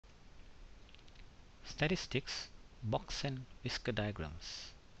Statistics, box and whisker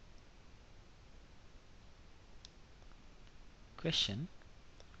diagrams. Question: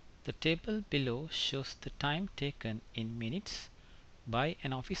 the table below shows the time taken in minutes by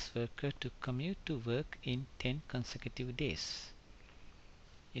an office worker to commute to work in 10 consecutive days.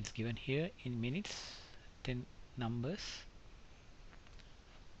 It's given here in minutes, 10 numbers.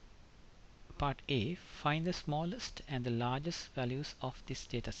 Part A, find the smallest and the largest values of this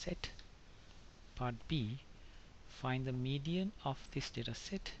data set. Part B, find the median of this data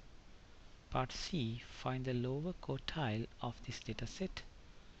set. Part C, find the lower quartile of this data set.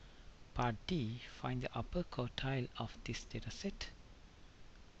 Part D, find the upper quartile of this data set.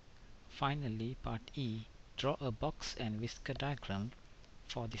 Finally, part E, draw a box and whisker diagram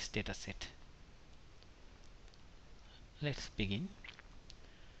for this data set. Let's begin.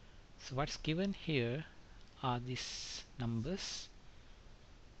 So what's given here are these numbers,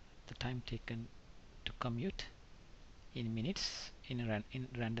 the time taken to commute in minutes in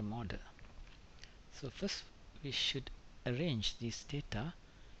random order. So first we should arrange this data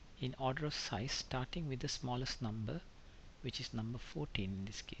in order of size, starting with the smallest number, which is number 14 in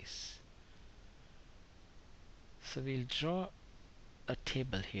this case. So we'll draw a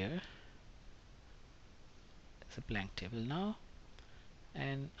table here. It's a blank table now,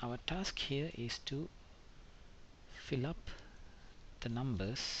 and our task here is to fill up the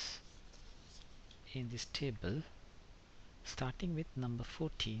numbers in this table, starting with number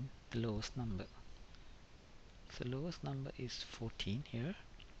 14, the lowest number. So lowest number is 14 here,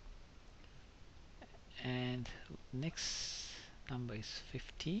 and next number is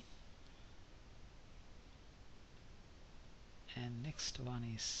 50, and next one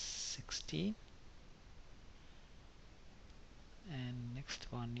is 16, and next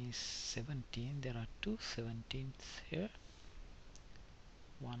one is 17. There are two 17s here,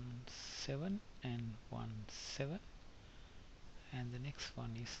 1 7 and 1 7, and the next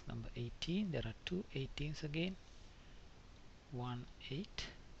one is number 18. There are two 18s again, 1 8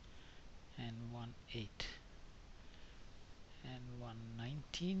 and 1 8, and 1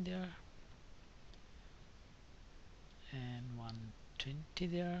 19 there, and 1 20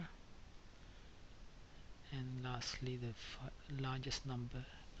 there, and lastly the largest number,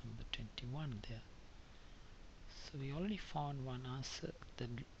 number 21 there. So we already found one answer. The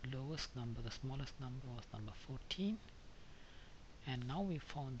lowest number, the smallest number, was number 14, and now we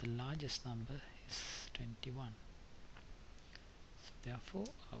found the largest number is 21. So therefore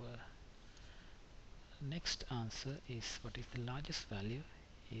our next answer is, what is the largest value,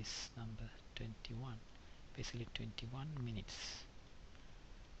 is number 21, basically 21 minutes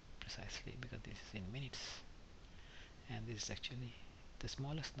precisely, because this is in minutes, and this is actually the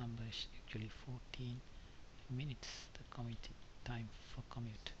smallest number is actually 14 minutes, the commute time for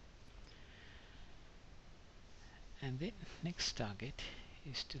commute. And then next target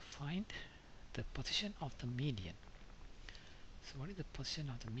is to find the position of the median. So what is the position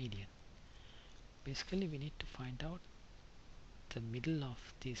of the median? Basically we need to find out the middle of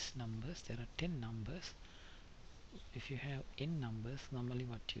these numbers. There are 10 numbers. If you have n numbers, normally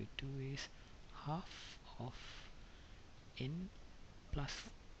what you do is half of n plus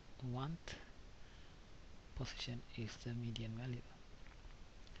 1th position is the median value.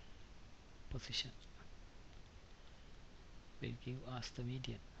 Position will give us the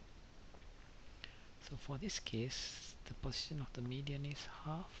median. So for this case, the position of the median is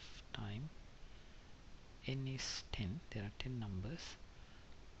half time n is 10. There are 10 numbers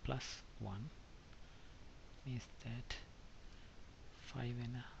plus 1 means that 5.5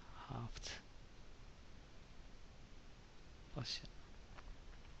 position.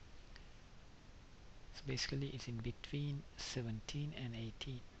 So basically it's in between 17 and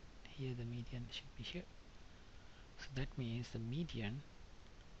 18. Here the median should be here. So that means the median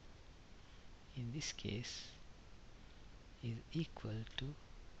in this case is equal to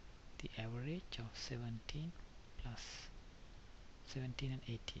the average of 17 plus 17 and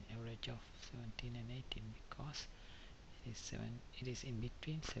 18, average of 17 and 18, because it is in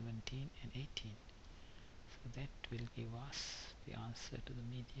between 17 and 18. So that will give us the answer to the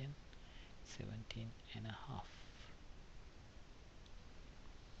median, 17 and a half.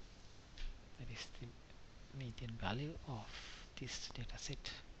 That is the median value of this data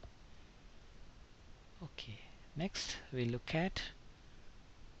set. Okay, next we look at,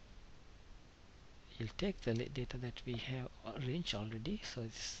 we'll take the data that we have arranged already, so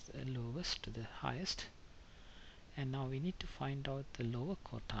it's the lowest to the highest, and now we need to find out the lower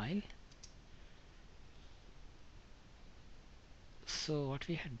quartile. So what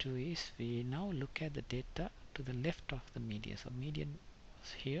we have to do is, we now look at the data to the left of the median. So median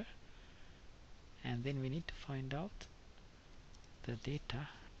was here, and then we need to find out the data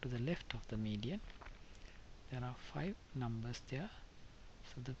to the left of the median. There are 5 numbers there,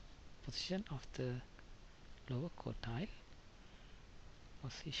 so the position of the lower quartile,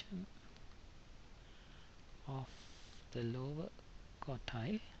 position of the lower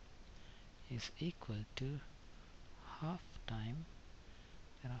quartile is equal to half time.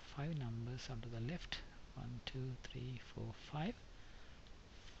 There are 5 numbers onto the left, 1 2 3 4 5.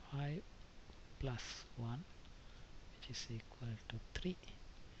 5 plus 1, which is equal to 3.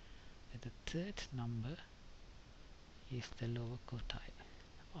 And the third number is the lower quartile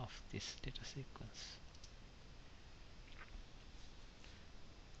of this data sequence.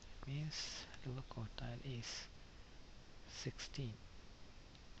 It means lower quartile is 16.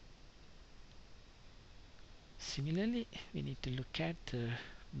 Similarly, we need to look at the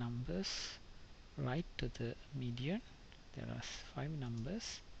numbers right to the median. There are 5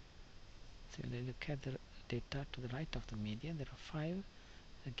 numbers. So when I look at the data to the right of the median, there are 5.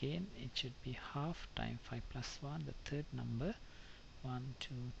 Again, it should be half time 5 plus 1. The third number, 1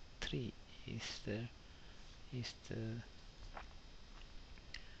 2 3, is the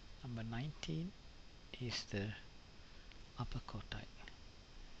number 19 is the upper quartile.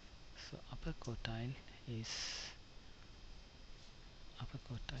 So upper quartile is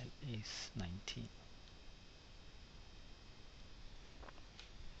 19.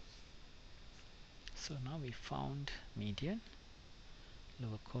 So now we found median,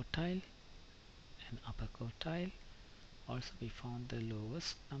 lower quartile and upper quartile. Also we found the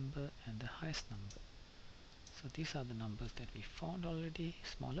lowest number and the highest number. So these are the numbers that we found already.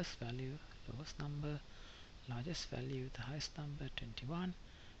 Smallest value, lowest number, largest value, the highest number 21,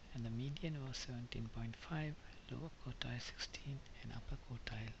 and the median was 17.5, lower quartile 16 and upper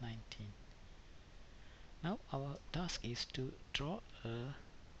quartile 19. Now our task is to draw a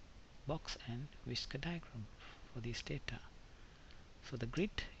box and whisker diagram for this data. So the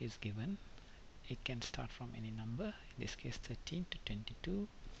grid is given. It can start from any number, in this case 13 to 22.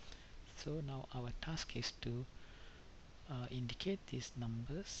 So now our task is to indicate these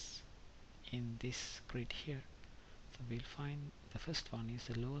numbers in this grid here. So we'll find the first one is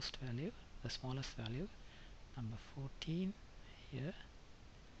the lowest value, the smallest value, number 14 here,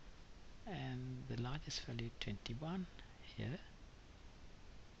 and the largest value 21 here,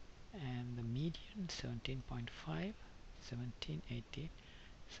 and the median 17.5, 17, 18,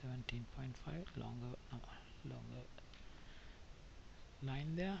 17.5, longer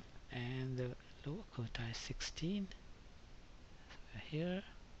line there, and the lower quartile 16 here,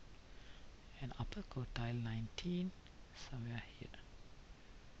 and upper quartile 19 somewhere here.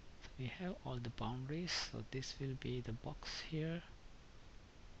 So we have all the boundaries, so this will be the box here,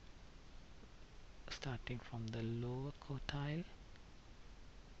 starting from the lower quartile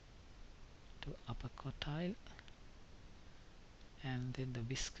to upper quartile, and then the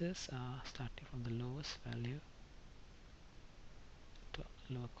whiskers are starting from the lowest value to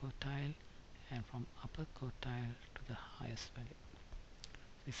lower quartile and from upper quartile to the highest value.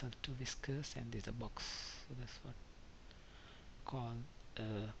 These are the two whiskers and this is a box. So that's what called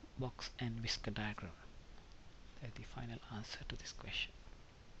a box and whisker diagram. That's the final answer to this question.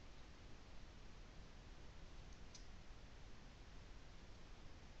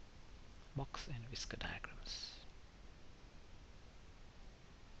 Box and whisker diagrams.